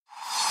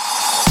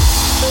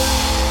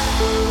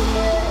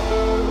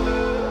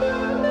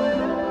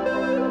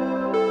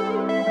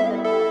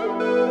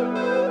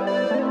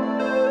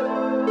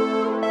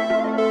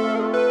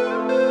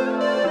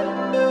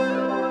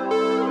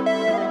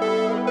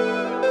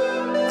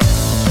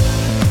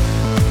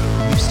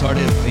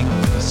started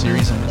a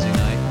series on Wednesday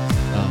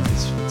night.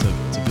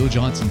 It's a Bill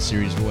Johnson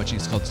series we're watching.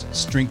 It's called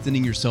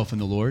Strengthening Yourself in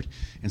the Lord.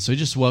 And so I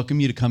just welcome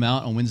you to come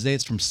out on Wednesday.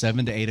 It's from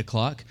 7 to 8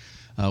 o'clock.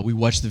 We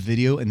watched the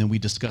video, and then we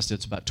discussed it.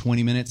 It's about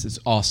 20 minutes. It's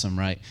awesome,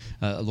 right?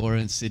 Laura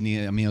and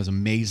Sydney, I mean, it was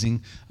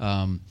amazing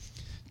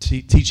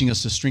teaching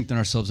us to strengthen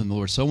ourselves in the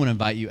Lord. So I want to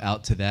invite you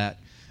out to that.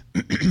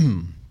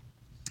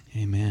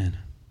 Amen.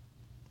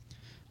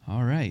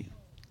 All right.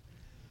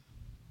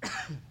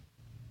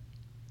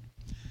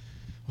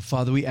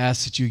 Father, we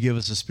ask that you give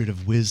us a spirit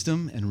of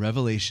wisdom and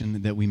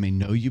revelation that we may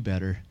know you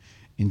better.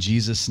 In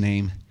Jesus'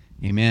 name,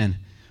 amen.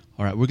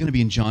 All right, we're going to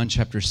be in John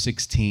chapter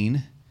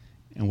 16,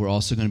 and we're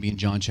also going to be in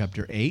John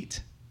chapter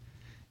 8,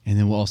 and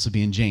then we'll also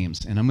be in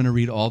James. And I'm going to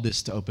read all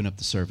this to open up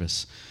the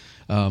service.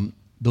 The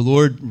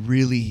Lord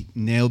really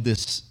nailed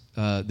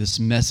this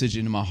message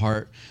into my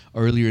heart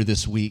earlier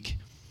this week.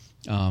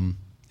 And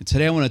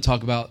today I want to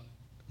talk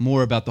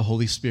more about the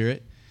Holy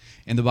Spirit.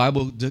 And the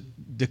Bible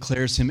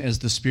declares him as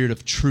the Spirit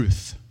of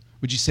truth.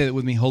 Would you say that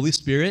with me? Holy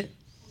Spirit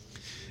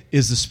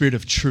is the Spirit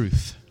of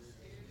truth.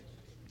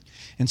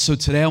 And so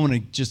today I want to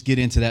just get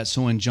into that.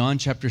 So in John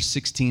chapter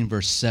 16,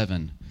 verse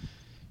 7,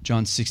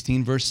 John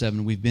 16, verse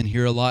 7, we've been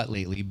here a lot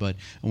lately, but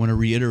I want to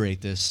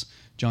reiterate this.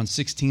 John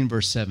 16,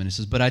 verse 7, it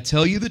says, "But I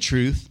tell you the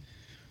truth,"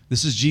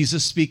 this is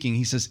Jesus speaking,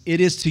 he says,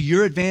 "it is to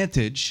your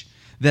advantage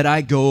that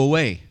I go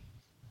away.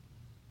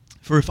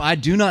 For if I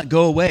do not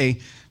go away,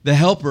 the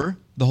Helper,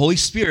 the Holy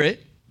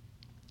Spirit,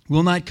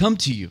 will not come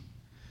to you.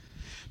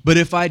 But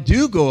if I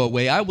do go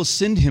away, I will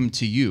send him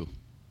to you.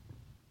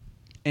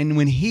 And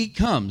when he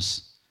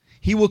comes,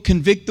 he will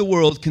convict the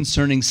world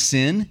concerning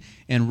sin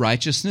and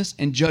righteousness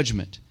and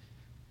judgment.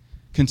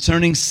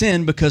 Concerning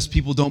sin, because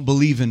people don't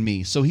believe in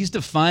me." So he's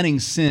defining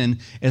sin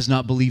as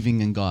not believing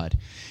in God.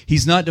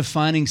 He's not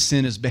defining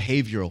sin as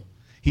behavioral.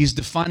 He's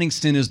defining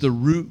sin as the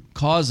root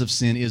cause of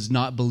sin is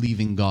not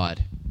believing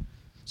God.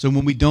 So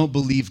when we don't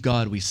believe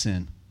God, we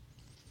sin.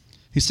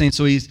 He's saying,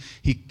 so he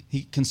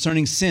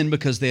concerning sin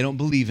because they don't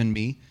believe in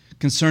me,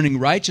 concerning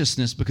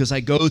righteousness because I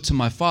go to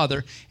my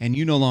Father and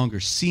you no longer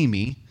see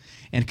me,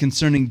 and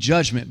concerning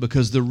judgment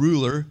because the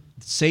ruler,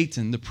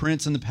 Satan, the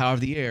prince and the power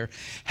of the air,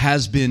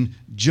 has been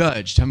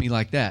judged. How many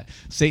like that?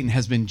 Satan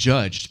has been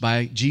judged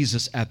by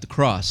Jesus at the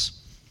cross.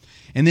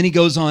 And then he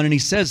goes on and he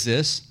says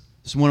this.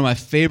 This is one of my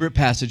favorite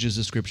passages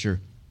of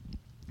Scripture.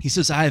 He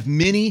says, "I have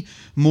many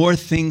more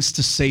things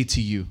to say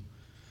to you.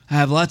 I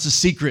have lots of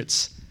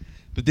secrets."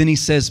 But then he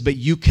says, "But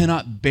you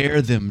cannot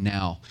bear them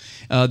now."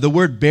 The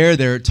word bear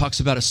there talks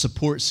about a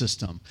support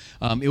system.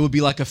 It would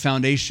be like a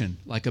foundation,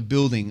 like a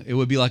building. It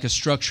would be like a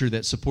structure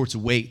that supports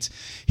weight.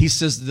 He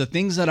says, the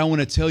things that I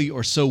want to tell you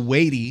are so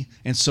weighty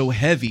and so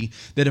heavy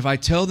that if I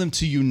tell them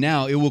to you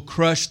now, it will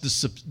crush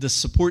the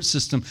support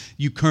system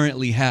you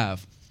currently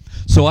have.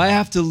 So I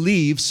have to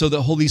leave so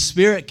that Holy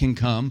Spirit can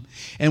come.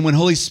 And when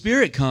Holy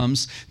Spirit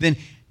comes, then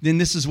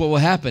this is what will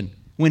happen.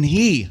 When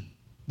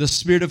the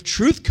Spirit of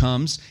truth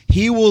comes,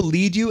 he will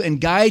lead you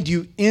and guide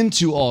you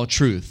into all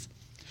truth.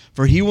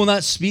 For he will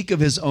not speak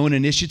of his own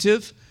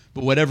initiative,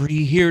 but whatever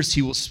he hears,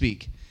 he will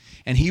speak.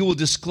 And he will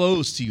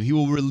disclose to you. He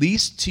will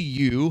release to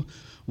you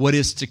what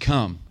is to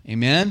come.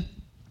 Amen?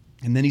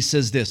 And then he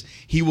says this,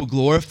 "He will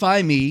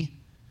glorify me,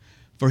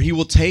 for he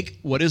will take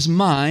what is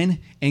mine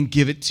and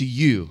give it to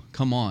you."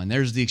 Come on,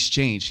 there's the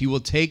exchange. He will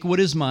take what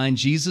is mine.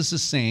 Jesus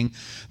is saying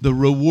the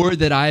reward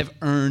that I've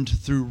earned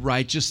through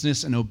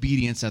righteousness and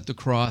obedience at the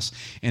cross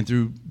and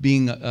through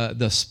being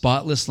the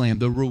spotless lamb,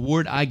 the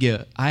reward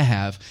I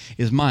have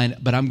is mine,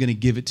 but I'm going to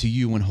give it to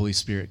you when Holy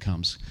Spirit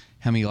comes.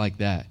 How many like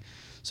that?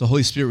 So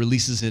Holy Spirit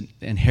releases an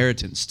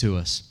inheritance to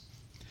us.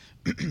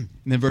 And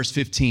then verse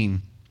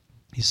 15,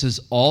 he says,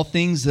 "All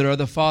things that are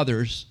the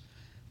Father's,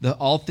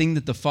 all things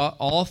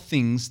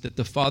that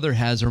the Father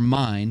has are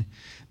mine.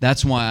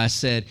 That's why I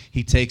said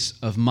he takes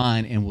of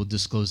mine and will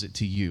disclose it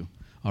to you."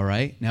 All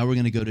right? Now we're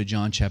going to go to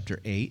John chapter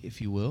 8, if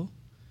you will.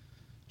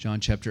 John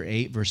chapter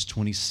 8, verse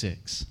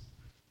 26.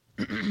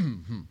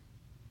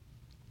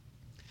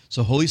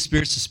 So Holy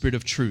Spirit's the Spirit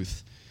of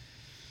truth.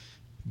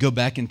 Go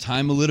back in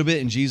time a little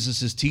bit, and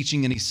Jesus is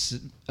teaching,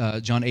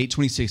 and John 8,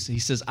 26, he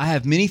says, "I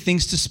have many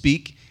things to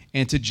speak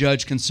and to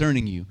judge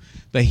concerning you,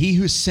 but he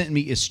who sent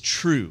me is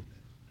true.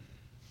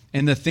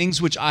 And the things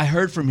which I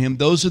heard from him,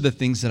 those are the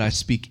things that I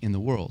speak in the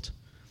world."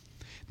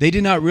 They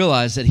did not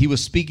realize that he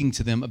was speaking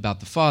to them about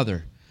the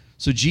Father.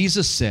 So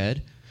Jesus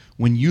said,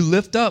 "When you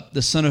lift up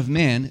the Son of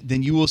Man,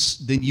 then you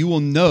will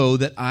know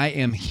that I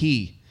am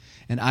he.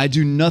 And I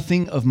do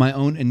nothing of my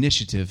own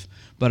initiative,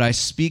 but I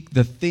speak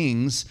the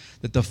things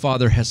that the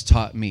Father has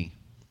taught me.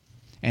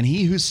 And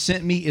he who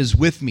sent me is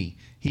with me.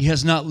 He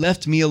has not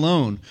left me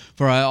alone,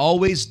 for I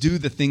always do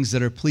the things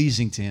that are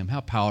pleasing to him."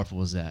 How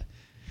powerful is that?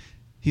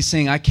 He's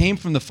saying, I came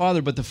from the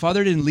Father, but the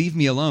Father didn't leave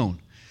me alone.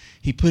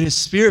 He put his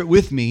Spirit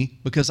with me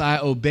because I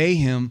obey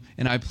him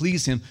and I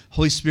please him.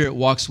 Holy Spirit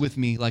walks with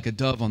me like a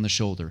dove on the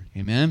shoulder.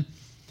 Amen?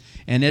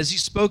 And as he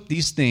spoke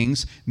these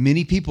things,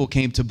 many people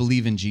came to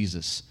believe in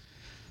Jesus.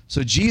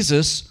 So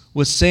Jesus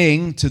was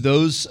saying to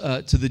those,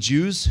 to the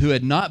Jews who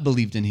had not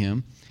believed in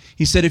him,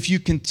 he said, if you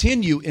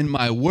continue in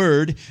my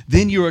word,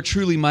 then you are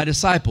truly my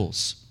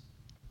disciples.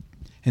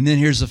 And then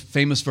here's a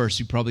famous verse.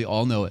 You probably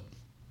all know it.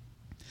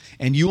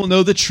 And you will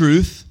know the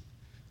truth.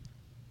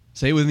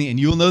 Say it with me. And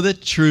you will know the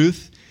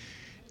truth,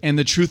 and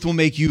the truth will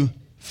make you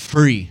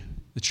free.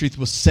 The truth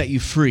will set you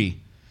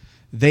free.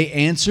 They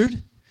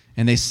answered,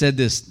 and they said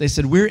this. They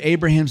said, we're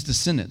Abraham's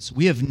descendants.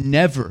 We have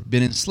never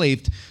been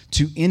enslaved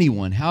to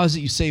anyone. How is it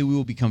you say we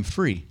will become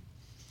free?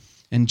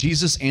 And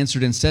Jesus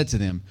answered and said to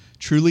them,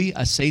 truly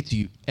I say to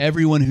you,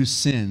 everyone who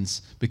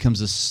sins becomes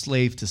a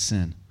slave to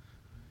sin.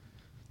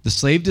 The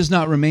slave does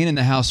not remain in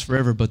the house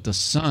forever, but the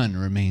Son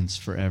remains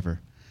forever.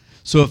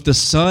 So if the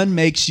Son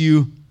makes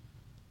you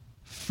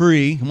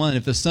free, come on,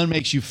 if the Son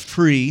makes you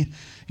free,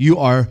 you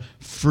are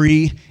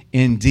free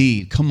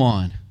indeed. Come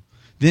on.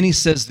 Then he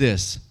says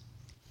this,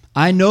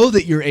 I know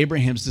that you're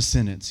Abraham's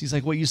descendants. He's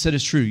like, what you said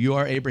is true. You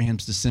are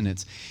Abraham's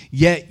descendants.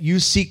 Yet you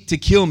seek to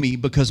kill me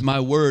because my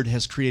word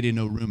has created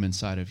no room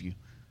inside of you.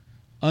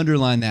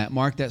 Underline that.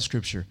 Mark that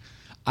scripture.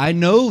 I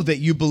know that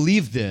you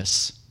believe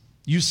this.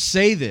 You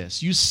say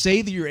this. You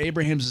say that you're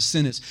Abraham's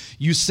descendants.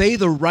 You say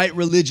the right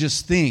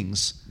religious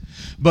things.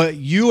 But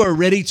you are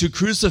ready to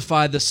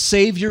crucify the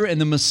Savior and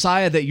the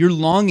Messiah that you're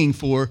longing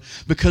for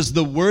because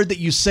the word that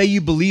you say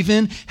you believe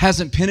in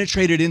hasn't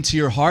penetrated into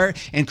your heart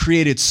and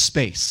created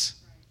space.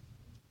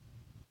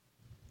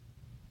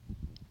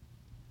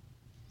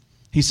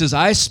 He says,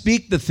 I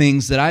speak the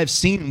things that I have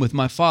seen with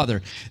my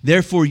Father.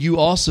 Therefore, you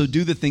also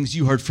do the things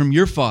you heard from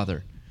your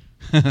father.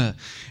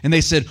 And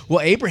they said,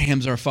 well,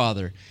 Abraham's our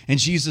father. And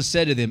Jesus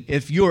said to them,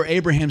 if you are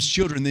Abraham's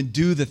children, then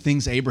do the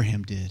things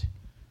Abraham did.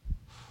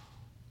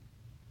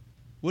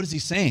 What is he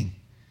saying?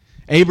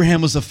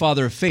 Abraham was the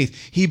father of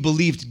faith. He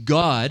believed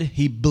God,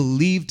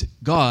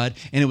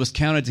 and it was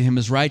counted to him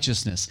as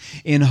righteousness.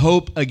 In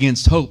hope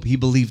against hope, he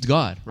believed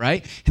God,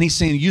 right? And he's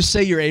saying, you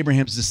say you're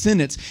Abraham's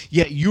descendants,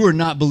 yet you are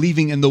not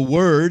believing in the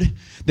word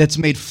that's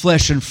made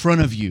flesh in front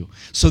of you.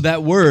 So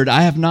that word,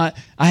 I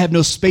have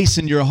no space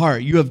in your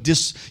heart. You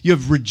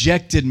have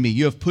rejected me.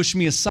 You have pushed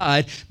me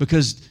aside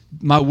because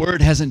my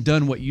word hasn't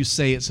done what you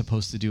say it's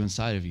supposed to do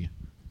inside of you.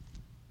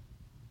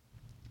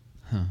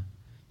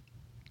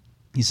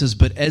 He says,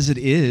 but as it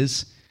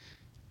is,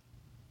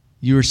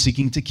 you are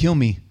seeking to kill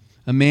me,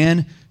 a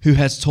man who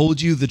has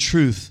told you the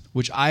truth,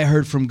 which I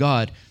heard from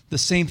God, the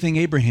same thing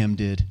Abraham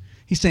did.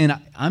 He's saying,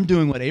 I'm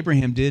doing what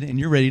Abraham did, and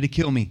you're ready to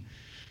kill me.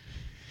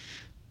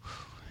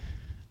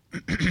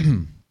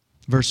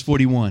 Verse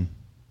 41.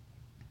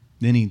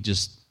 Then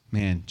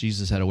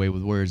Jesus had a way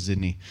with words,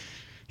 didn't he?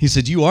 He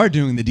said, you are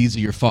doing the deeds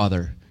of your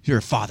father.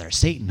 Your father,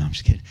 Satan. No, I'm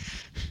just kidding.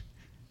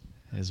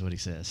 That is what he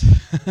says.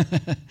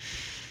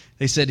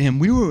 They said to him,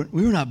 we were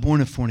not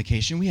born of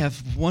fornication. We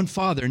have one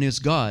Father, and it's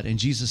God. And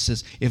Jesus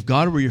says, if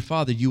God were your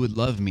Father, you would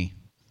love me,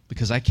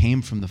 because I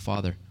came from the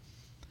Father.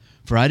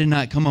 For I did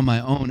not come on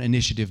my own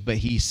initiative, but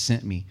he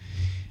sent me.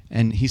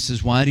 And he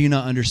says, why do you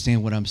not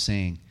understand what I'm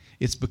saying?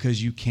 It's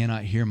because you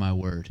cannot hear my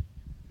word.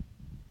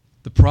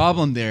 The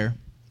problem there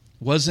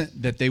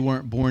wasn't that they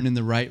weren't born in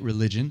the right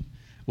religion,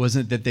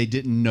 wasn't that they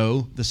didn't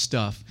know the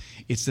stuff.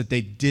 It's that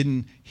they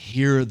didn't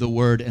hear the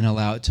word and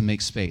allow it to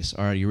make space.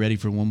 All right, you ready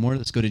for one more?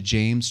 Let's go to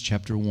James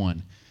chapter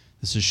 1.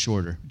 This is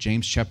shorter.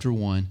 James chapter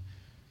 1,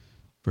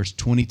 verse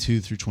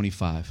 22 through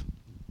 25.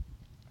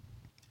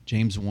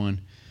 James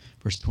 1,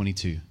 verse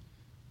 22.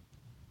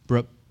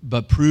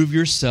 But prove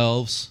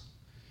yourselves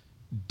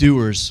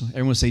doers.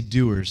 Everyone say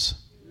doers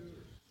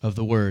of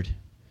the word,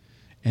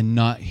 and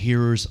not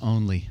hearers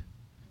only,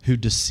 who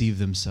deceive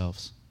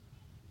themselves.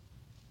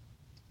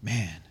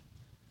 Man,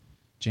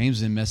 James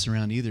didn't mess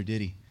around either,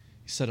 did he?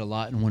 He said a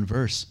lot in one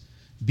verse.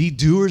 Be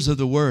doers of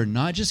the word,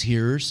 not just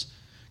hearers,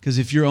 because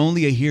if you're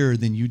only a hearer,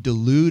 then you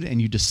delude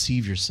and you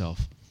deceive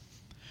yourself.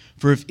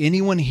 For if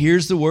anyone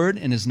hears the word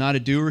and is not a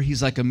doer,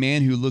 he's like a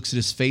man who looks at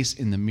his face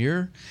in the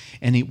mirror,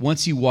 and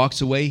once he walks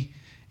away,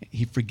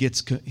 he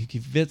forgets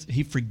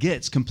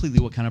completely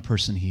what kind of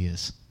person he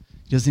is.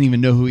 He doesn't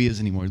even know who he is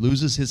anymore. He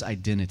loses his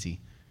identity.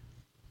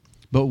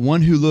 But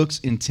one who looks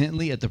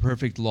intently at the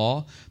perfect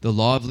law, the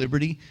law of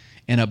liberty,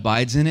 and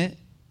abides in it,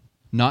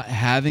 not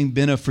having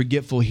been a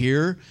forgetful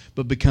hearer,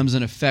 but becomes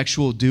an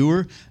effectual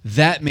doer,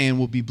 that man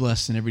will be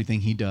blessed in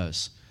everything he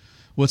does.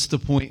 What's the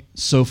point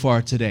so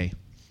far today?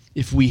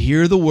 If we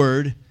hear the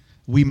word,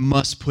 we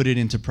must put it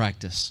into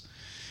practice.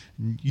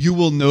 You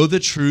will know the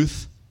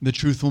truth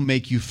will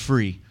make you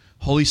free.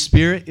 Holy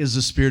Spirit is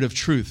the Spirit of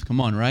truth.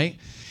 Come on, right?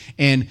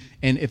 And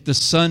if the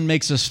Son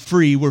makes us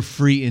free, we're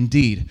free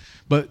indeed.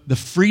 But the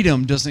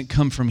freedom doesn't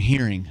come from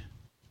hearing.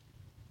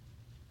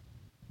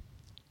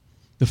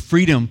 The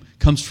freedom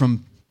comes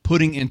from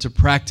putting into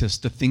practice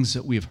the things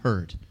that we have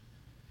heard.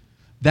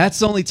 That's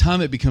the only time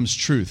it becomes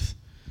truth.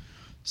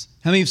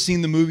 How many have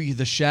seen the movie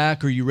The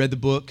Shack, or you read the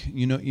book?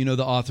 You know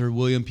the author,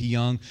 William P.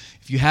 Young.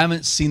 If you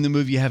haven't seen the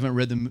movie, you haven't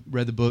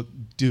read the book,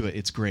 do it.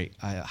 It's great.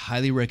 I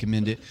highly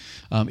recommend it.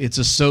 It's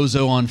a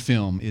sozo on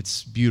film.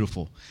 It's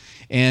beautiful.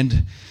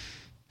 And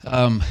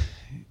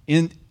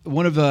In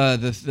one of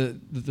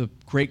the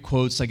great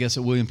quotes, I guess,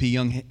 that William P.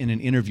 Young in an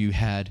interview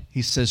had,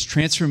 he says,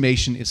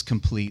 "Transformation is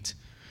complete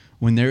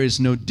when there is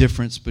no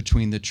difference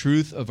between the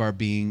truth of our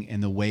being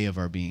and the way of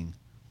our being."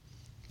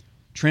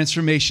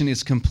 Transformation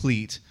is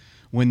complete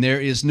when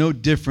there is no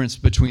difference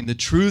between the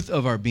truth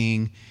of our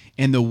being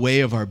and the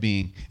way of our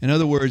being. In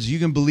other words, you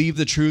can believe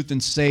the truth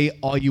and say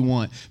all you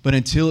want, but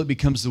until it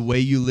becomes the way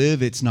you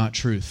live, it's not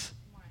truth.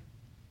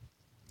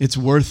 It's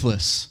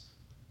worthless.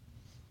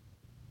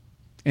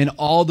 And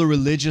all the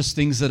religious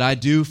things that I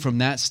do from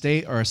that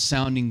state are a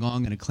sounding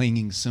gong and a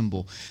clanging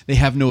cymbal. They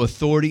have no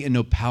authority and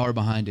no power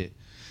behind it.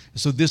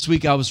 So this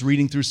week I was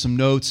reading through some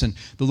notes, and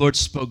the Lord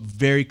spoke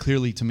very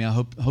clearly to me. I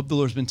hope the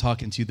Lord's been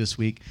talking to you this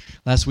week.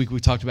 Last week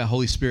we talked about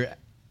Holy Spirit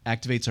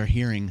activates our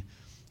hearing.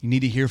 You need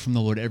to hear from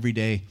the Lord every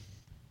day.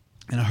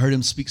 And I heard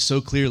him speak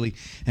so clearly,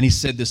 and he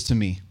said this to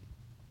me.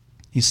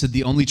 He said,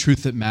 "The only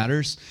truth that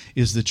matters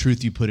is the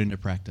truth you put into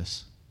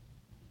practice."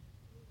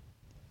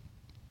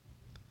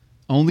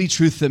 Only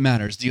truth that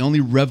matters, the only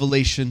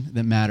revelation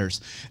that matters,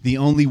 the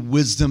only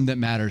wisdom that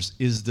matters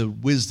is the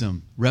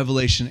wisdom,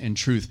 revelation, and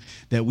truth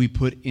that we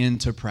put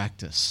into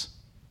practice.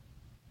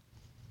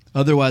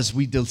 Otherwise,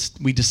 we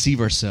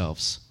deceive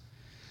ourselves.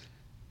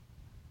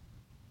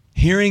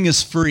 Hearing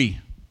is free.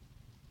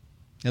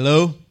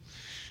 Hello?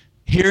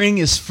 Hearing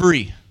is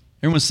free.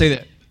 Everyone say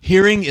that.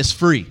 Hearing is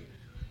free.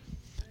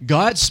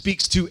 God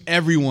speaks to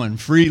everyone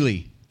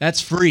freely.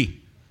 That's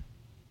free.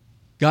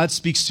 God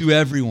speaks to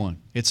everyone.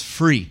 It's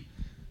free.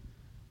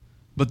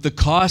 But the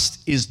cost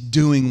is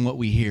doing what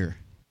we hear.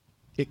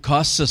 It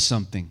costs us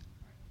something.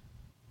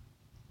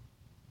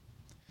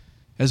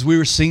 As we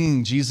were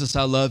singing "Jesus,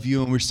 I Love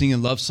You," and we're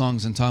singing love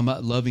songs and talking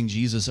about loving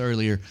Jesus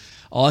earlier,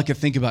 all I could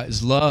think about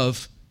is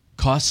love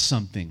costs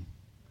something.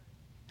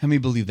 How many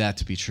believe that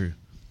to be true?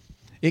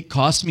 It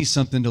costs me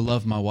something to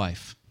love my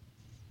wife.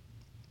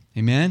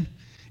 Amen?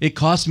 It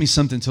costs me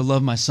something to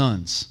love my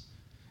sons.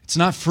 It's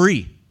not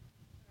free.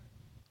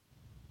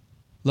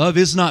 Love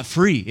is not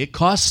free. It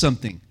costs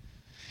something.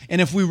 And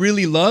if we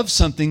really love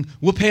something,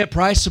 we'll pay a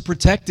price to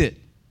protect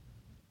it.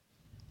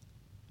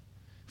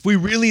 If we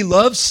really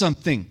love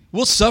something,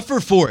 we'll suffer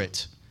for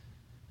it.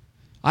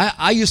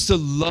 I used to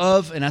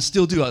love, and I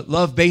still do, I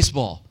love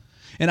baseball.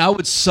 And I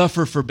would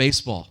suffer for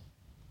baseball.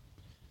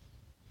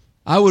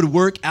 I would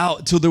work out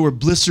until there were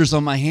blisters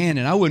on my hand,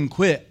 and I wouldn't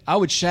quit. I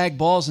would shag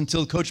balls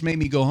until the coach made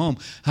me go home.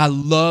 I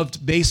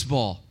loved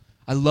baseball.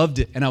 I loved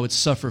it, and I would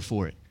suffer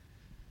for it.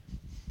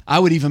 I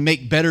would even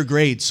make better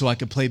grades so I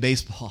could play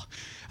baseball.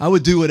 I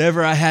would do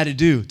whatever I had to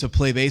do to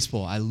play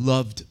baseball. I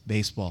loved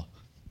baseball.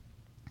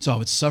 So I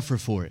would suffer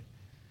for it.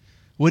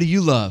 What do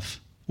you love?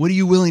 What are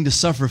you willing to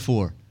suffer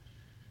for?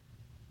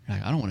 You're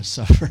like, I don't want to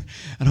suffer.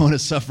 I don't want to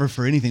suffer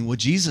for anything. Well,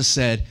 Jesus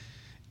said,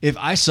 if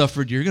I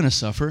suffered, you're going to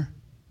suffer.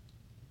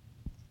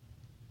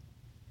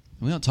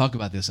 We don't talk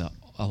about this a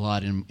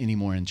lot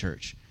anymore in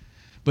church.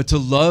 But to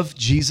love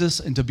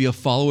Jesus and to be a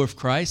follower of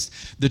Christ,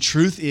 the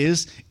truth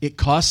is it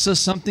costs us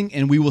something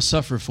and we will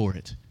suffer for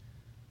it.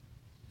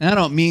 And I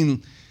don't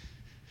mean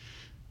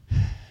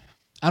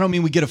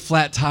we get a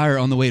flat tire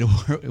on the way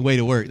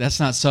to work. That's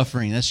not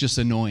suffering. That's just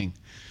annoying.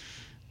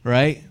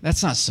 Right?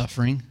 That's not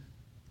suffering.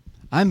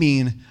 I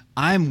mean,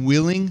 I'm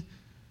willing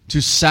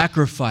to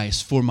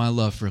sacrifice for my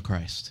love for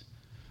Christ.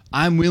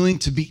 I'm willing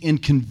to be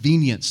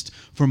inconvenienced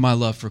for my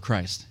love for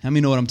Christ. How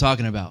many know what I'm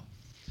talking about?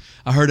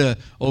 I heard an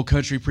old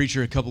country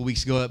preacher a couple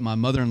weeks ago at my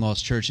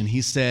mother-in-law's church, and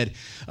he said,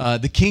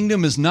 the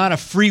kingdom is not a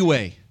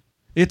freeway.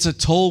 It's a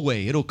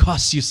tollway. It'll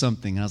cost you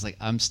something. And I was like,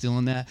 I'm still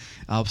in that.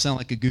 I'll sound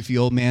like a goofy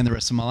old man the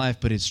rest of my life,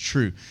 but it's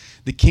true.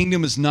 The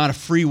kingdom is not a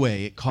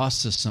freeway. It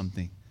costs us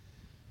something.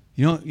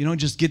 You don't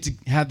just get to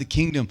have the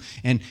kingdom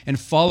and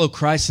follow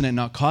Christ and it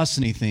not cost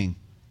anything.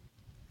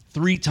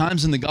 3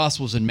 times in the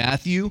Gospels, in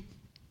Matthew,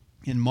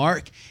 in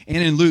Mark, and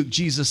in Luke,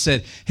 Jesus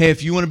said, hey,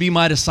 if you want to be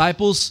my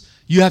disciples,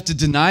 you have to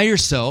deny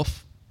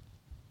yourself.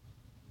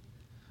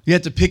 You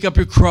have to pick up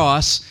your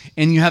cross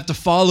and you have to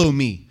follow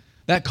me.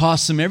 That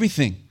costs them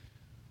everything.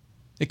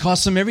 It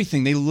cost them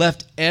everything. They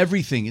left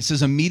everything. It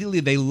says immediately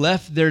they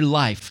left their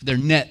life, their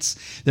nets,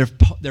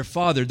 their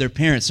father, their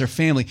parents, their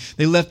family.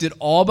 They left it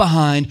all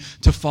behind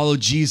to follow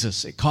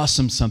Jesus. It cost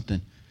them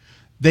something.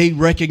 They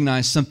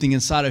recognized something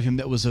inside of him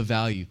that was of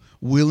value,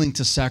 willing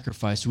to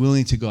sacrifice,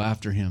 willing to go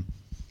after him.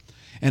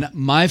 And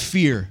my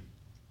fear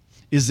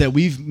is that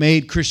we've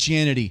made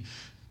Christianity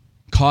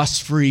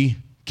cost-free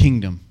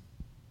kingdom.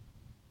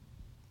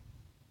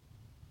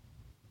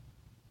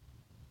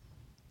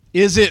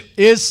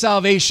 Is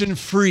salvation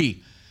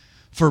free?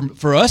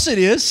 For us it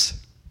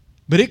is,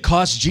 but it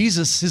cost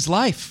Jesus his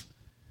life.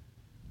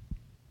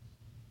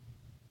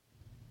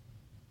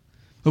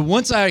 But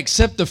once I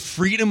accept the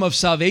freedom of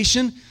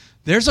salvation,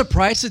 there's a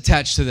price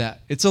attached to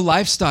that. It's a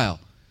lifestyle.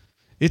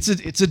 It's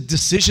a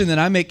decision that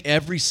I make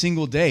every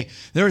single day.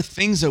 There are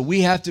things that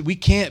we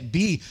can't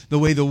be the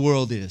way the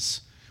world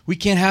is. We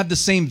can't have the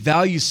same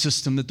value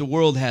system that the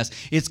world has.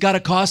 It's got to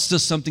cost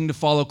us something to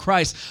follow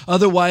Christ.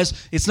 Otherwise,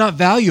 it's not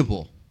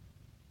valuable.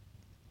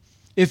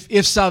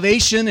 If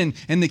salvation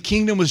and the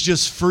kingdom was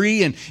just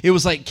free and it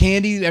was like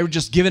candy, they were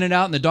just giving it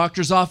out in the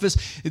doctor's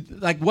office,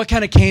 like what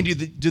kind of candy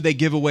do they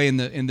give away in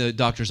the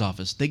doctor's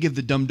office? They give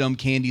the dumb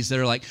candies that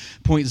are like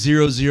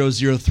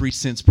 0.0003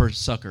 cents per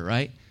sucker,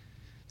 right?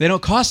 They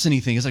don't cost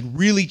anything. It's like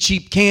really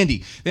cheap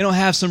candy. They don't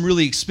have some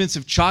really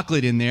expensive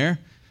chocolate in there.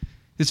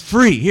 It's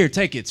free. Here,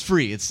 take it. It's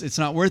free. It's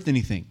not worth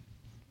anything.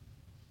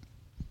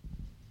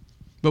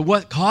 But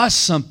what costs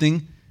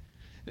something,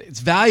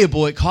 it's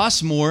valuable, it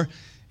costs more.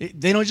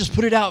 They don't just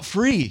put it out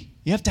free.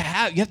 You have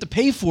to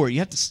pay for it. You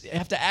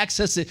have to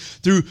access it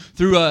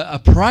through a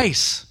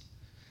price.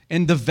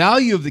 And the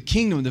value of the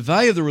kingdom, the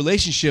value of the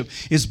relationship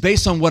is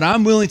based on what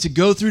I'm willing to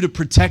go through to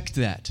protect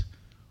that.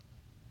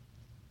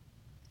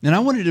 And I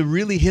wanted to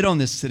really hit on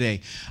this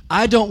today.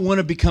 I don't want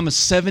to become a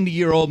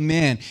 70-year-old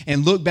man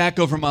and look back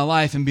over my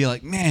life and be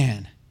like,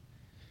 man,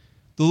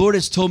 the Lord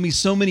has told me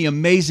so many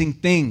amazing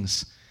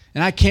things,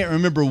 and I can't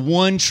remember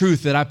one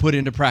truth that I put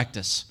into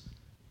practice.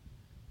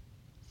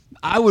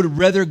 I would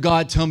rather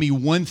God tell me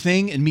one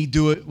thing and me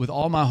do it with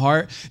all my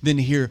heart than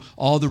to hear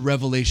all the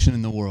revelation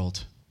in the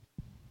world.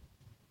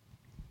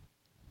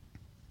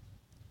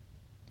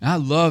 I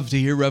love to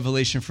hear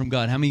revelation from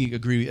God. How many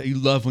agree? You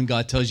love when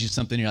God tells you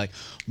something, you're like,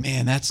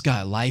 man, that's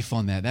got life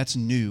on that. That's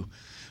new.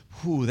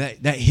 Ooh, that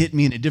hit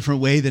me in a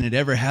different way than it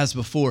ever has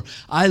before.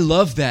 I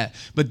love that.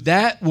 But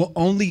that will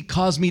only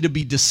cause me to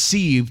be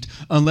deceived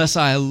unless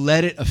I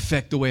let it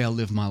affect the way I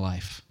live my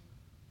life.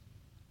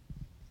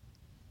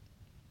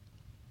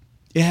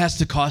 It has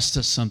to cost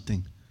us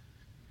something.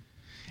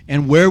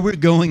 And where we're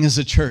going as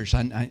a church,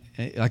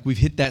 like we've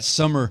hit that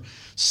summer,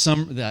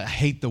 I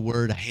hate the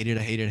word, I hate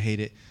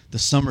it. The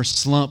summer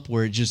slump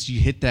where you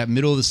hit that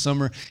middle of the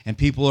summer and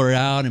people are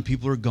out and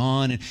people are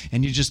gone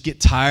and you just get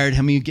tired.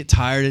 How many of you get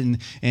tired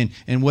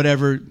and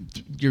whatever,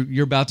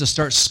 you're about to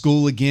start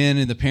school again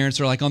and the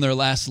parents are like on their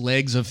last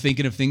legs of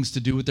thinking of things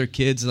to do with their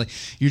kids. Like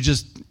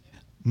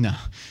no,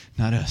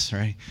 not us,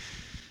 right?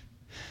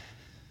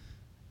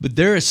 But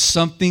there is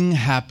something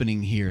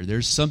happening here.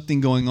 There's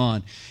something going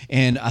on.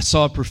 And I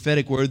saw a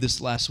prophetic word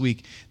this last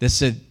week that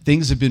said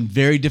things have been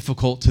very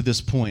difficult to this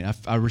point.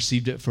 I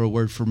received it for a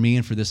word for me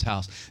and for this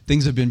house.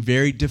 Things have been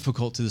very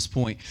difficult to this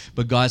point.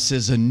 But God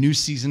says a new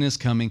season is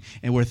coming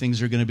and where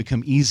things are going to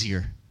become easier.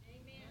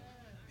 Amen.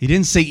 He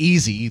didn't say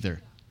easy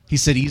either. He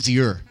said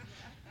easier.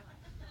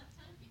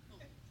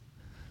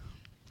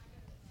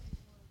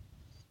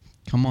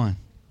 Come on.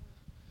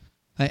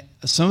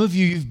 Some of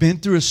you've been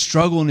through a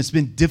struggle and it's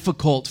been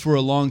difficult for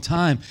a long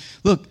time.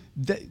 Look,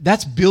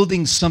 that's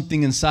building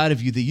something inside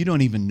of you that you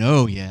don't even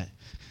know yet.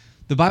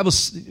 The Bible,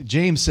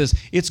 James says,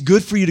 it's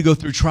good for you to go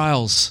through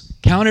trials.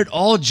 Count it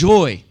all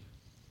joy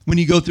when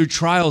you go through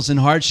trials and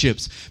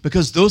hardships,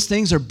 because those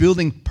things are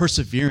building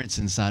perseverance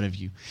inside of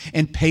you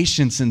and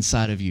patience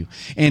inside of you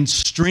and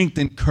strength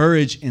and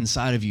courage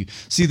inside of you.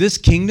 See, this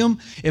kingdom,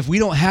 if we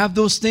don't have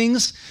those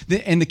things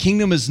and the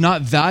kingdom is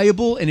not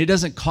valuable and it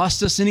doesn't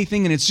cost us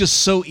anything and it's just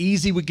so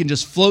easy we can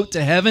just float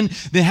to heaven,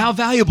 then how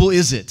valuable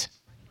is it?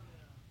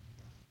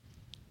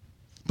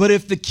 But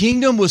if the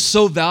kingdom was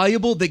so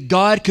valuable that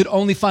God could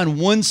only find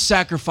one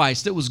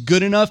sacrifice that was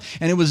good enough,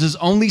 and it was his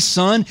only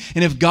son,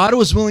 and if God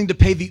was willing to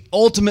pay the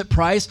ultimate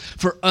price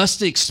for us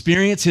to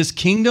experience his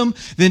kingdom,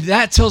 then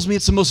that tells me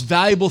it's the most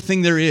valuable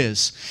thing there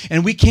is.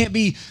 And we can't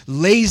be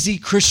lazy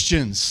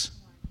Christians.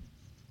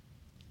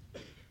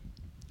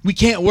 We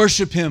can't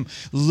worship him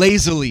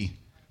lazily.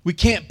 We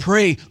can't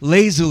pray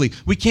lazily.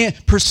 We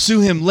can't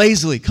pursue him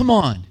lazily. Come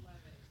on.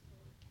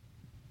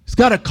 It's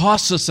got to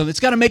cost us something.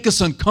 It's got to make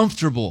us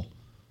uncomfortable.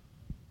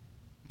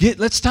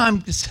 It's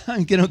time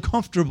to get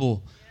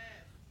uncomfortable.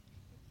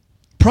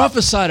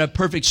 Prophesy to a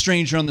perfect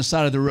stranger on the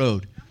side of the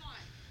road.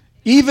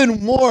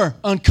 Even more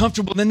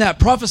uncomfortable than that,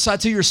 prophesy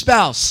to your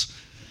spouse.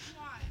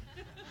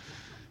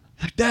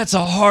 That's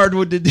a hard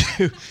one to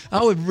do.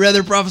 I would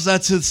rather prophesy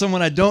to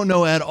someone I don't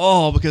know at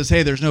all because,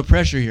 hey, there's no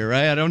pressure here,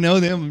 right? I don't know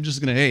them. I'm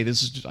just going to, hey,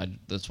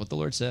 that's what the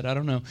Lord said. I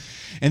don't know.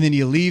 And then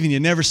you leave and you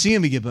never see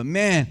him again. But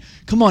man,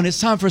 come on,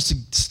 it's time for us to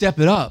step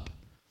it up.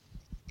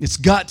 It's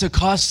got to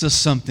cost us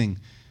something.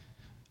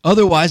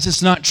 Otherwise,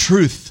 it's not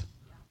truth.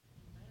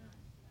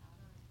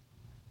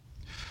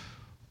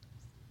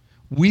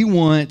 We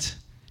want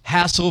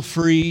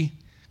hassle-free,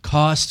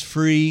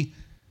 cost-free,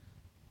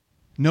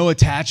 no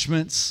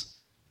attachments.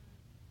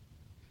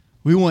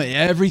 We want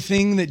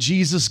everything that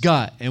Jesus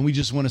got, and we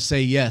just want to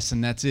say yes,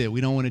 and that's it. We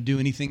don't want to do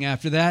anything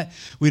after that.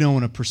 We don't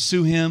want to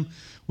pursue him.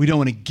 We don't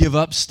want to give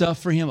up stuff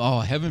for him.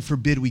 Oh, heaven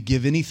forbid we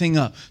give anything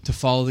up to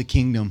follow the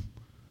kingdom.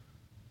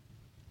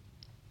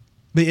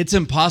 But it's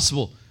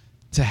impossible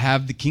to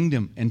have the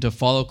kingdom and to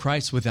follow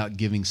Christ without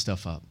giving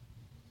stuff up.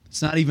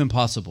 It's not even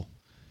possible.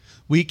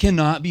 We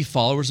cannot be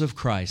followers of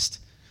Christ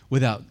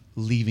without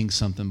leaving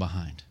something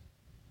behind.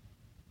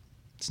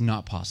 It's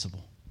not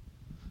possible.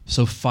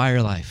 So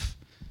Fire Life,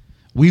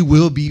 we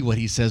will be what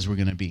he says we're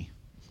going to be.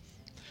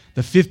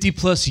 The 50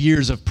 plus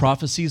years of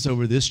prophecies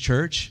over this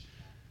church,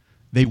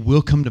 they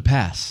will come to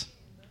pass.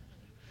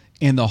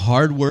 And the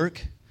hard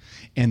work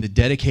and the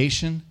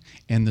dedication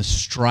and the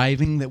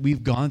striving that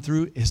we've gone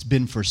through has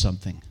been for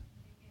something.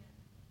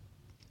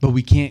 but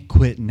we can't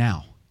quit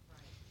now.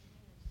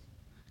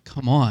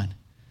 Come on.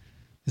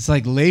 It's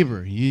like labor.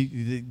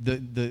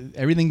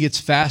 Everything gets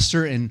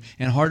faster and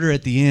harder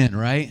at the end,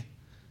 right?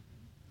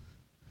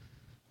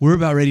 We're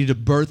about ready to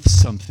birth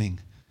something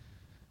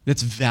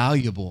that's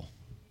valuable.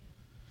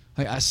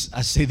 Like I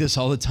say this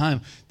all the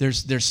time.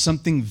 There's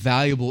something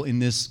valuable in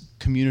this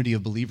community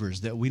of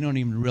believers that we don't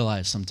even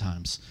realize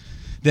sometimes.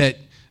 That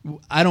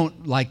I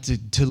don't like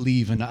to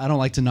leave, and I don't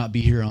like to not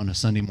be here on a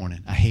Sunday morning.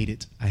 I hate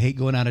it. I hate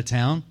going out of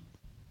town.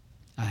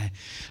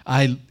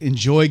 I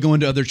enjoy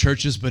going to other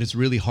churches, but it's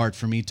really hard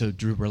for me to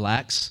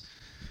relax.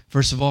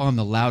 First of all, I'm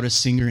the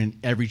loudest singer in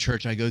every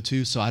church I go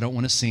to, so I don't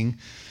want to sing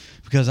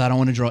because I don't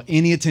want to draw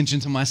any attention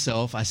to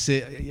myself.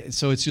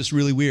 So it's just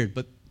really weird.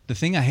 But the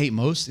thing I hate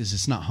most is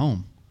it's not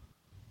home.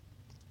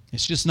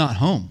 It's just not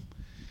home.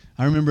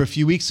 I remember a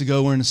few weeks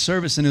ago we're in a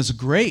service, and it was a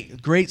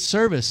great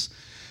service.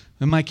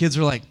 And my kids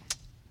were like,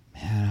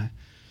 man,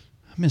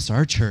 I miss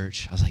our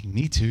church. I was like,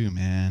 me too,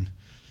 man.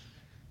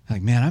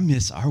 Like, man, I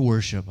miss our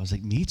worship. I was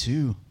like, me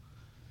too.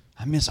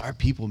 I miss our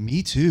people.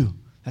 Me too.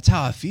 That's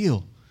how I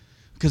feel.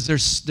 Because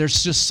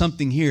there's just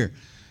something here.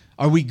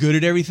 Are we good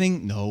at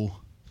everything? No.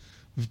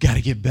 We've got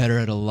to get better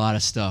at a lot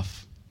of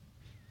stuff.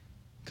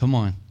 Come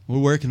on. We're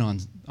working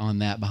on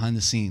that behind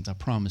the scenes, I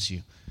promise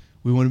you.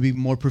 We want to be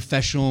more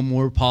professional,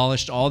 more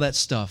polished, all that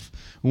stuff.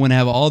 We want to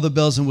have all the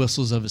bells and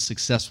whistles of a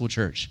successful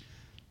church.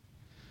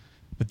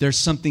 But there's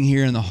something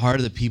here in the heart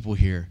of the people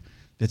here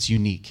that's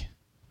unique.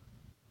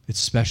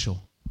 It's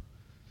special.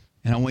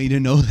 And I want you to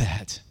know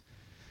that.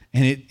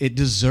 And it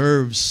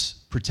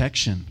deserves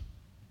protection.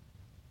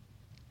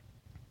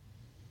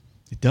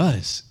 It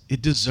does.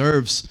 It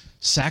deserves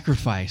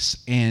sacrifice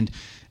and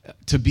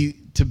to be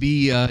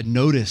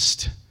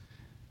noticed.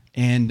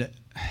 And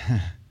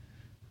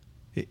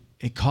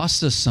it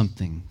costs us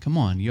something. Come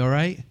on, you all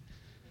right?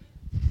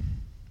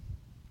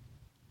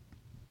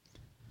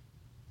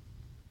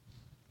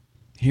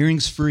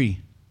 Hearing's free.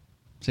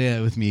 Say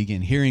that with me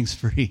again. Hearing's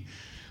free.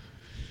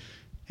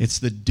 It's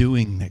the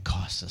doing that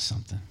costs us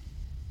something.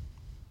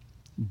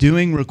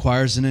 Doing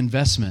requires an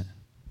investment.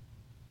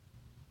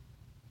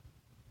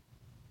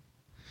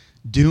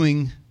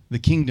 Doing the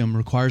kingdom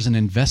requires an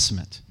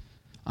investment.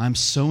 I'm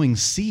sowing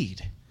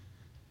seed.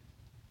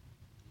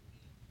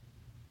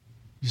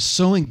 You're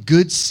sowing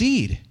good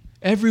seed.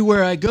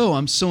 Everywhere I go,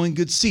 I'm sowing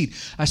good seed.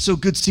 I sow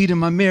good seed in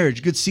my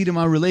marriage, good seed in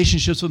my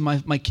relationships with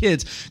my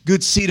kids,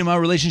 good seed in my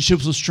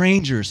relationships with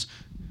strangers,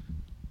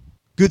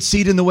 good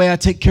seed in the way I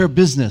take care of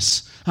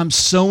business. I'm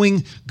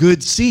sowing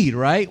good seed,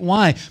 right?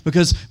 Why?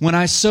 Because when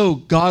I sow,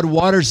 God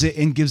waters it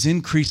and gives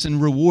increase and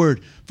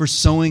reward for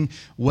sowing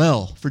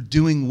well, for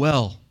doing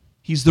well.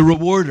 He's the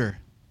rewarder.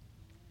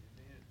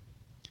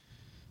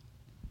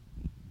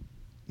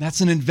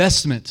 That's an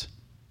investment.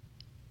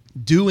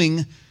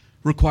 Doing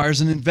requires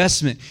an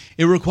investment.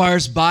 It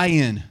requires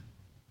buy-in.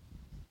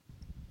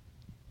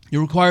 It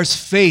requires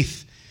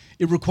faith.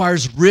 It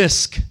requires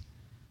risk.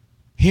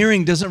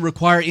 Hearing doesn't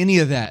require any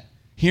of that.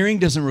 Hearing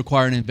doesn't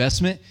require an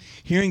investment.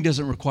 Hearing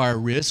doesn't require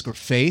risk or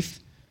faith.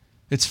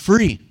 It's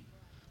free.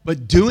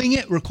 But doing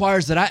it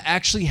requires that I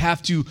actually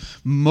have to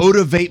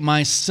motivate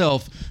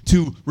myself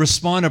to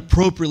respond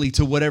appropriately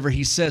to whatever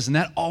he says. And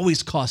that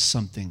always costs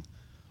something.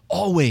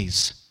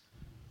 Always.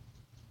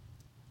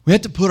 We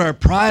have to put our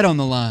pride on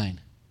the line.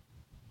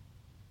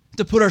 We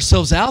have to put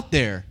ourselves out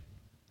there.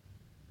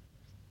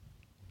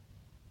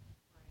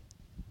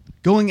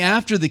 Going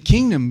after the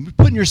kingdom,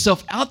 putting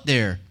yourself out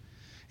there.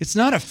 It's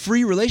not a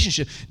free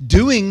relationship.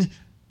 Doing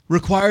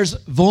requires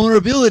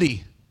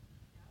vulnerability.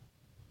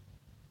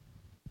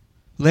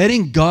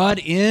 Letting God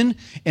in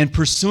and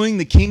pursuing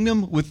the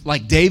kingdom with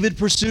like David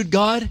pursued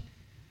God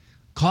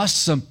costs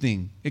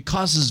something. It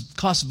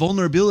costs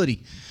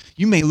vulnerability.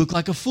 You may look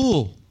like a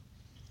fool.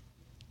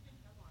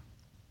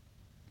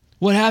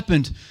 What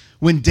happened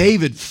when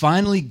David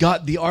finally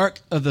got the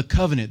Ark of the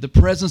Covenant, the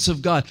presence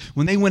of God?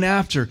 When they went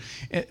after,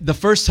 the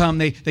first time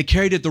they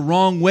carried it the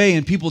wrong way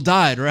and people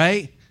died,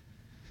 right?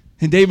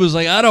 And David was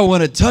like, I don't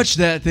want to touch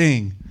that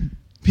thing.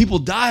 People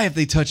die if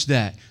they touch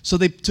that. So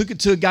they took it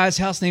to a guy's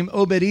house named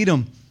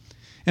Obed-Edom.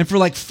 And for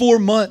like 4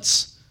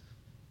 months,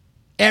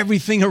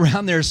 everything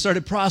around there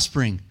started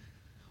prospering.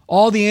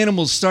 All the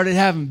animals started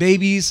having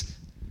babies.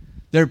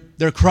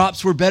 Their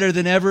crops were better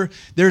than ever.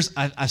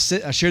 I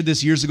shared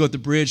this years ago at the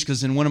bridge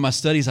because in one of my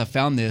studies I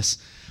found this,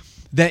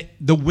 that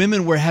the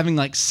women were having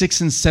like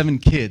 6 and 7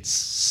 kids,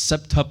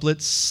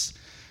 septuplets.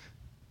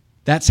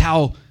 That's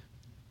how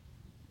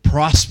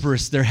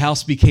prosperous their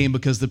house became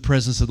because the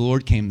presence of the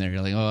Lord came there.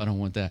 You're like, oh, I don't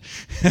want that.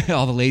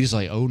 All the ladies are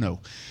like, oh no.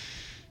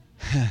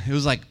 It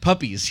was like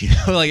puppies,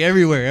 like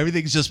everywhere.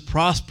 Everything's just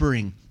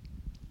prospering.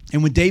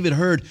 And when David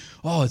heard,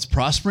 oh, it's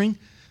prospering,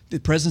 the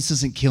presence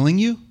isn't killing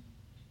you.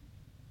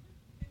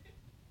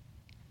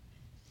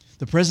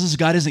 The presence of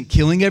God isn't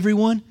killing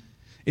everyone.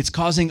 It's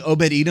causing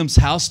Obed-Edom's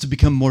house to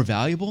become more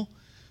valuable.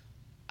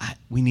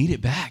 We need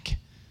it back.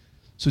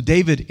 So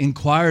David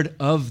inquired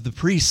of the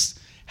priests,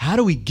 how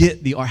do we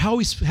get the ark? How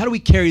do we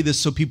carry this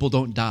so people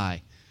don't die?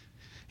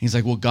 And he's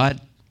like, well, God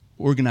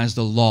organized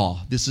the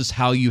law. This is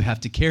how you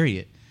have to carry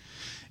it.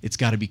 It's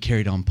got to be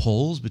carried on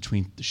poles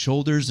between the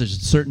shoulders. There's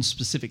certain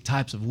specific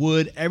types of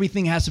wood.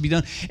 Everything has to be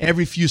done.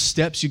 Every few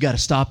steps, you got to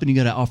stop and you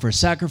got to offer a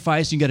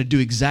sacrifice. You got to do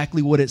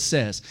exactly what it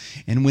says.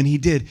 And when he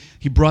did,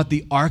 he brought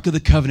the Ark of the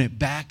Covenant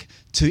back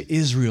to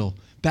Israel,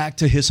 back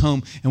to his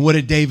home. And what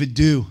did David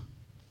do?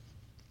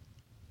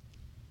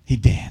 He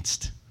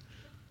danced.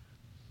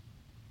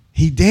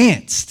 He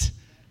danced.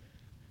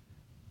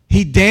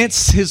 He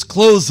danced his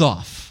clothes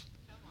off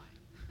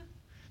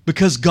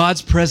because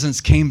God's presence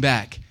came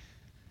back.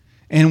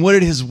 And what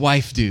did his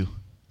wife do?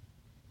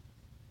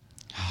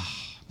 Oh,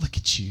 look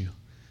at you.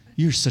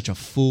 You're such a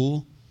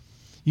fool.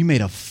 You made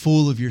a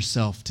fool of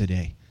yourself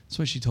today. That's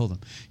what she told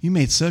him. You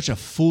made such a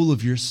fool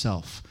of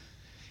yourself.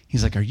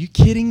 He's like, are you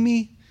kidding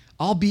me?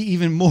 I'll be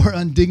even more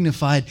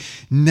undignified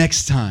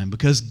next time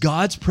because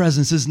God's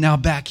presence is now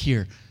back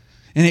here.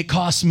 And it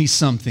cost me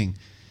something.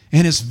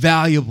 And it's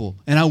valuable.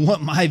 And I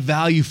want my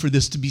value for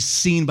this to be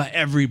seen by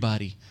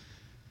everybody.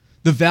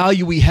 The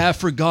value we have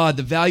for God,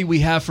 the value we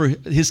have for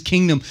his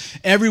kingdom,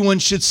 everyone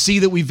should see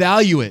that we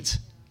value it.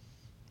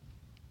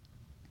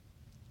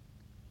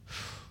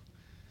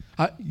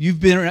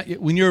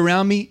 When you're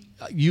around me,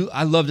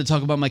 I love to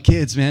talk about my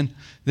kids, man.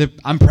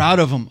 I'm proud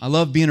of them. I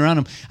love being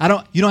around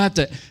them. You don't have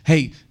to,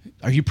 hey,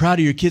 are you proud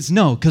of your kids?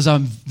 No, because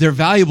they're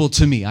valuable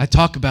to me. I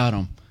talk about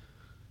them.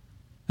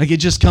 Like it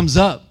just comes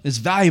up. It's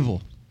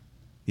valuable.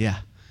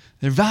 Yeah,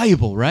 they're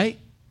valuable, right?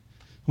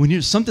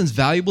 When something's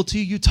valuable to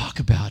you, you talk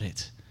about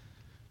it.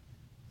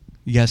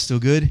 You guys still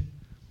good?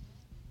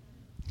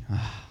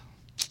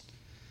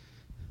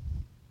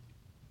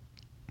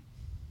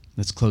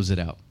 Let's close it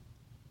out.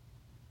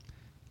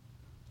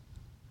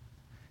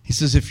 He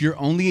says, if you're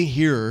only a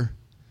hearer,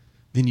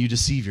 then you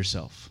deceive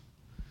yourself.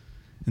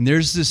 And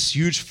there's this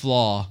huge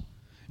flaw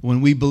when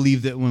we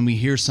believe that when we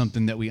hear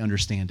something that we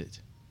understand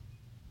it.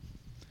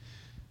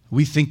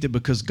 We think that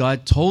because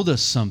God told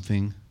us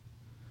something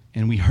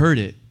and we heard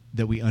it,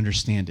 that we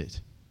understand it.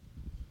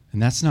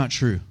 And that's not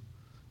true.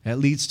 That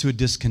leads to a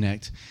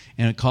disconnect,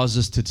 and it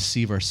causes us to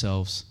deceive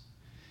ourselves.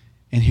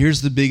 And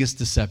here's the biggest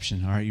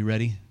deception. All right, you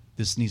ready?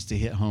 This needs to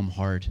hit home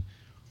hard.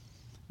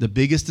 The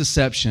biggest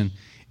deception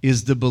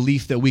is the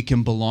belief that we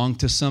can belong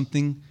to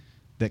something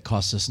that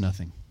costs us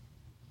nothing.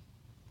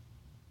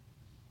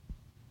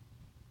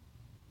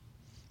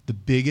 The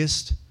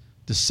biggest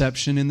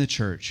deception in the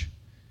church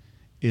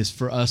is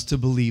for us to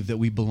believe that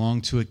we belong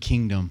to a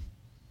kingdom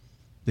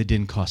that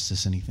didn't cost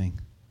us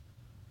anything.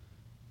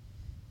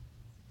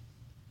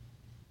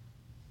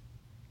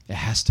 It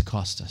has to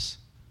cost us.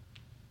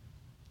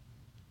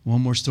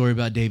 One more story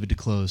about David to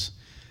close.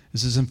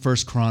 This is in 1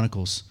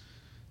 Chronicles.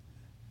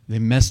 They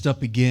messed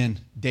up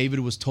again.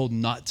 David was told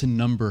not to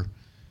number,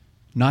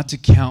 not to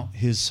count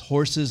his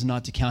horses,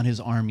 not to count his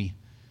army.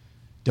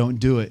 Don't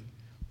do it.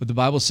 But the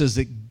Bible says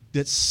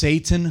that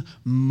Satan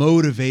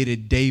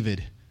motivated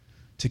David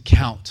to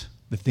count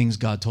the things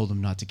God told him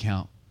not to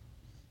count.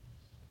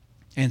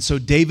 And so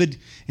David,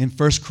 in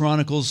 1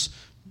 Chronicles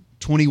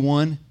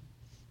 21,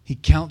 he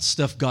counts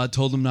stuff God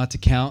told him not to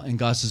count, and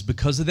God says,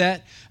 because of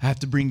that, I have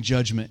to bring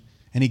judgment.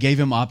 And he gave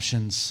him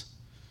options.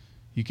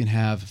 You can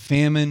have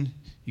famine,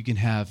 you can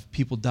have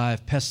people die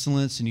of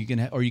pestilence, and you can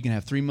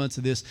have 3 months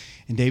of this.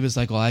 And David's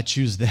like, well, I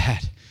choose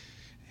that.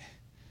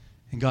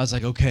 And God's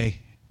like, okay,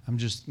 I'm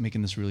just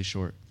making this really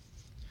short.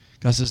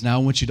 God says, now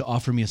I want you to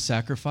offer me a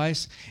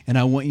sacrifice, and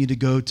I want you to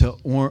go to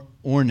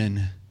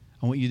Ornan.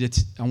 I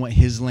want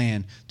his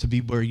land to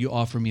be where you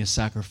offer me a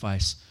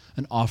sacrifice,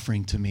 an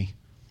offering to me.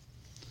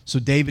 So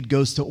David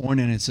goes to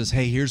Ornan and says,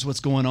 hey, here's what's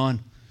going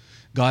on.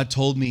 God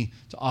told me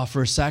to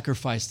offer a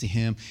sacrifice to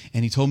him,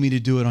 and he told me to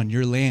do it on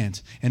your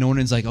land. And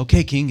Ornan's like,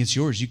 okay, king, it's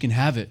yours. You can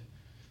have it.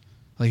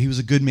 Like, he was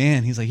a good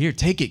man. He's like, here,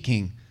 take it,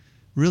 king.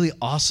 Really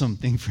awesome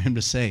thing for him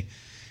to say.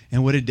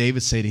 And what did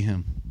David say to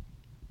him?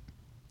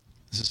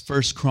 This is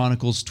 1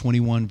 Chronicles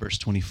 21, verse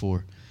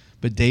 24.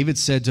 But David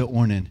said to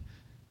Ornan,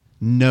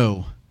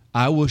 no,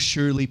 I will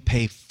surely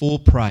pay full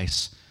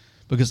price,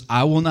 because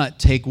I will not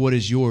take what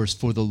is yours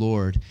for the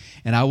Lord,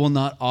 and I will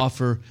not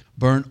offer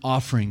burnt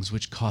offerings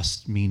which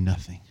cost me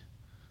nothing.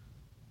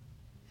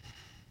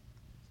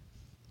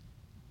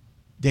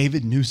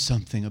 David knew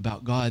something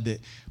about God that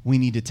we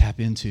need to tap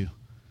into.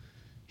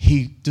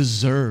 He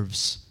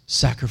deserves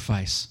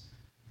sacrifice.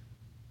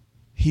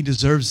 He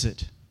deserves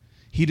it.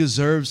 He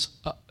deserves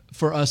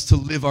for us to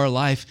live our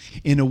life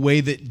in a way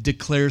that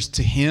declares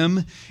to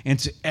him and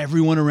to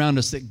everyone around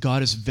us that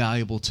God is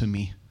valuable to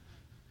me.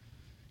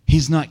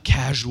 He's not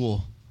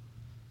casual.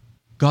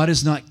 God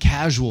is not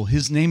casual.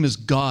 His name is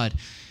God.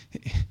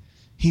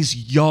 He's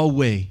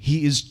Yahweh.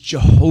 He is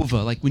Jehovah.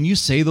 Like when you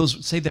say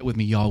those, say that with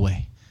me, Yahweh.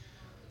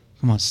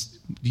 Come on.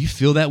 Do you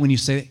feel that when you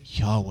say it?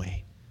 Yahweh.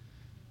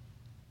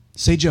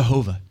 Say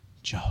Jehovah.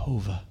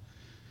 Jehovah.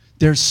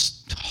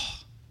 It's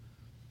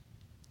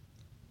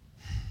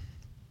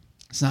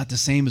not the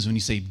same as when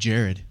you say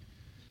Jared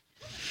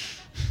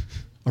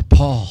or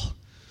Paul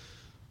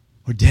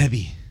or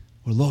Debbie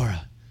or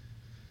Laura.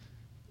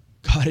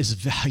 God is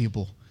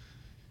valuable.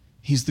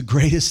 He's the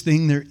greatest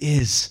thing there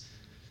is.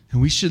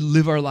 And we should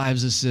live our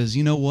lives that says,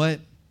 you know what?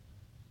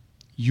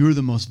 You're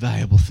the most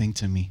valuable thing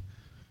to me.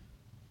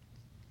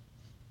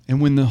 And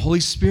when the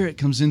Holy Spirit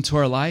comes into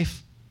our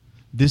life,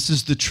 this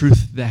is the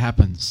truth that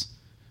happens.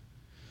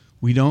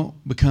 We don't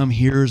become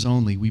hearers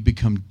only. We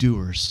become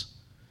doers.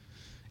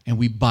 And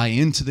we buy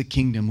into the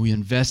kingdom. We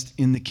invest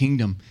in the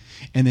kingdom.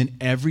 And then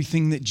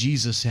everything that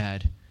Jesus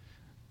had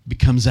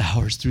becomes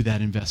ours through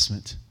that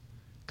investment.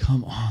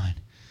 Come on.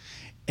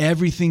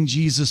 Everything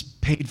Jesus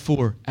paid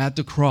for at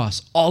the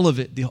cross, all of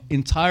it, the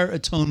entire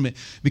atonement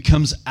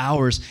becomes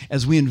ours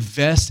as we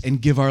invest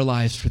and give our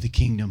lives for the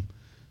kingdom.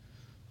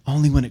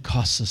 Only when it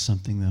costs us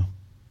something, though.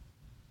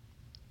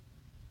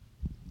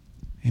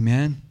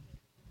 Amen?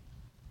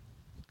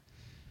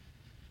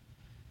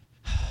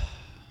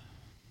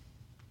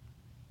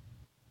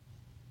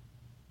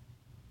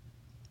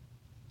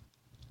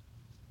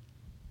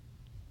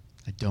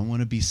 I don't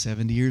want to be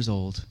 70 years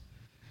old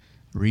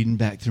reading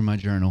back through my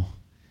journal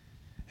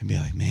and be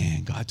like,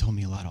 man, God told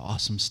me a lot of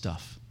awesome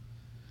stuff,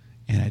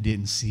 and I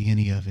didn't see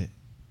any of it,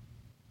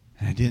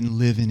 and I didn't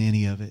live in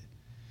any of it,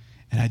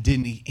 and I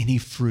didn't eat any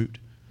fruit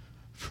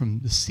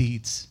from the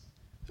seeds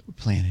that were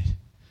planted.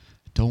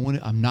 I don't want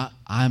to, I'm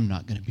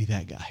not going to be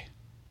that guy.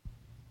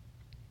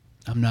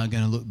 I'm not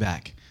going to look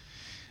back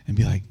and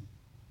be like,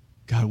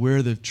 God, where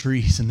are the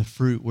trees and the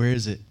fruit? Where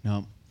is it?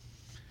 No.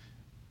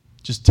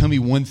 Just tell me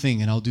one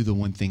thing and I'll do the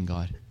one thing,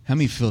 God. How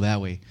many feel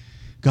that way?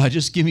 God,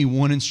 just give me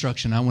one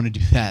instruction. I want to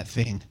do that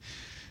thing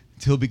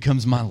until it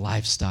becomes my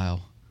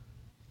lifestyle.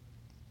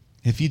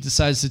 If he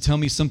decides to tell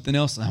me something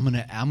else, I'm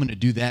gonna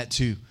do that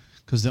too.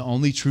 Because the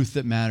only truth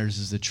that matters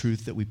is the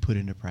truth that we put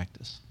into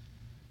practice.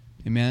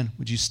 Amen?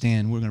 Would you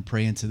stand? We're going to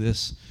pray into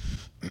this.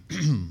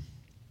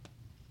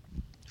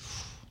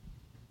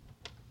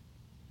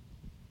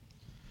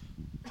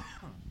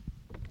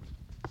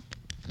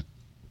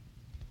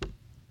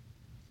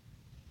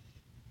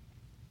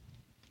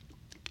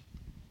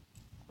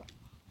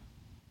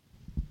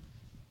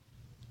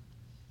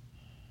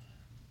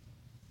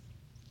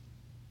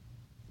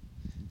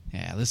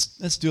 Yeah,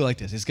 let's do it like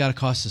this. It's got to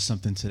cost us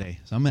something today.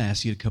 So I'm going to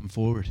ask you to come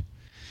forward.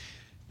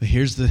 But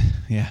you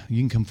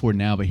can come forward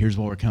now, but here's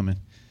what we're coming.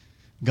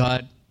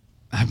 God,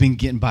 I've been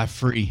getting by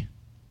free.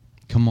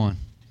 Come on.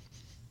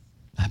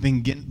 I've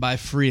been getting by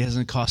free. It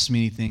hasn't cost me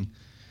anything.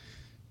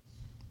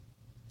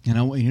 And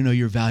I want you to know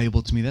you're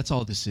valuable to me. That's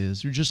all this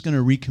is. You're just going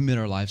to recommit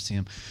our lives to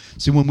him.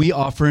 See, when we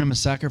offer him a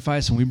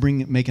sacrifice and we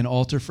make an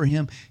altar for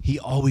him, he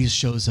always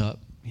shows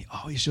up. He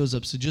always shows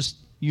up. So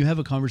you have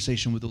a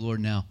conversation with the Lord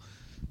now.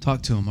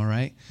 Talk to him, all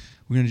right?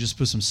 We're going to just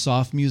put some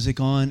soft music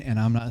on, and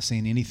I'm not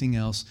saying anything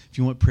else. If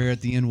you want prayer at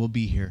the end, we'll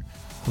be here.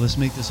 But let's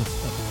make this a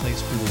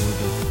place for the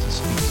Lord to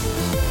speak to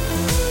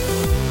us.